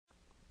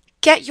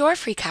Get your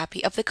free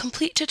copy of the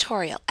complete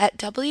tutorial at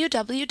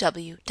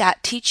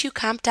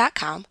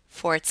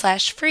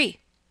www.teachucomp.com/free.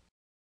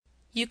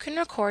 You can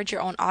record your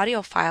own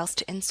audio files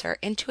to insert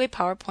into a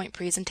PowerPoint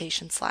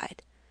presentation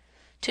slide.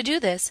 To do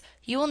this,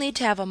 you will need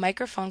to have a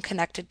microphone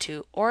connected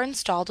to or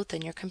installed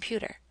within your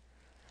computer.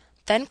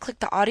 Then click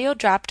the Audio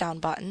drop-down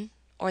button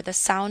or the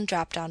Sound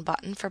drop-down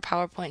button for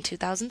PowerPoint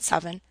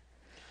 2007,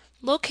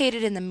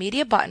 located in the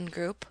Media button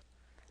group,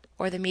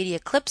 or the Media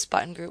Clips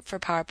button group for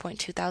PowerPoint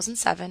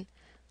 2007,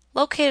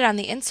 located on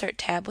the Insert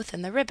tab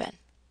within the ribbon.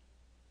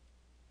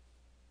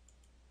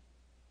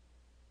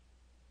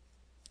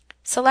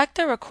 Select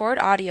the Record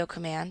Audio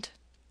command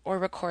or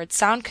Record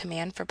Sound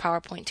command for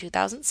PowerPoint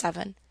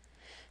 2007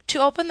 to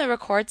open the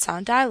Record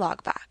Sound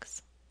dialog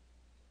box.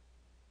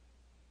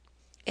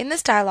 In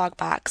this dialog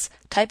box,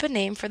 type a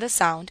name for the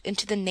sound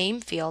into the Name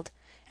field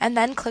and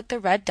then click the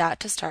red dot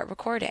to start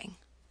recording.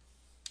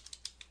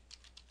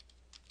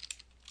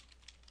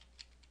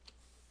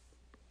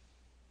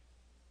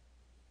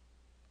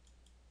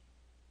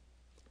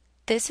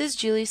 This is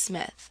Julie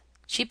Smith.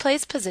 She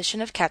plays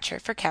position of catcher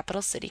for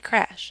Capital City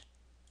Crash.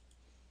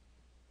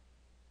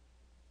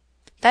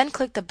 Then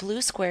click the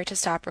blue square to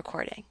stop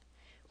recording.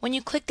 When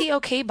you click the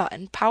OK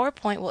button,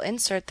 PowerPoint will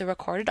insert the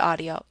recorded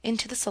audio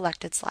into the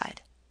selected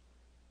slide.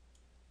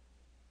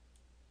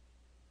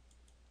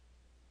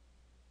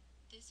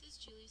 This is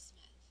Julie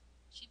Smith.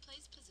 She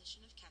plays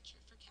position of catcher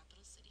for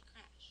Capital City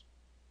Crash.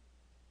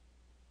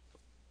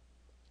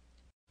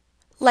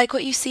 Like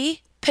what you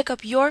see? Pick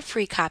up your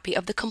free copy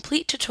of the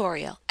complete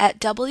tutorial at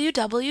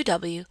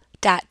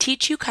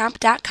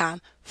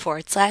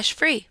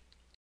www.teachucomp.com/free.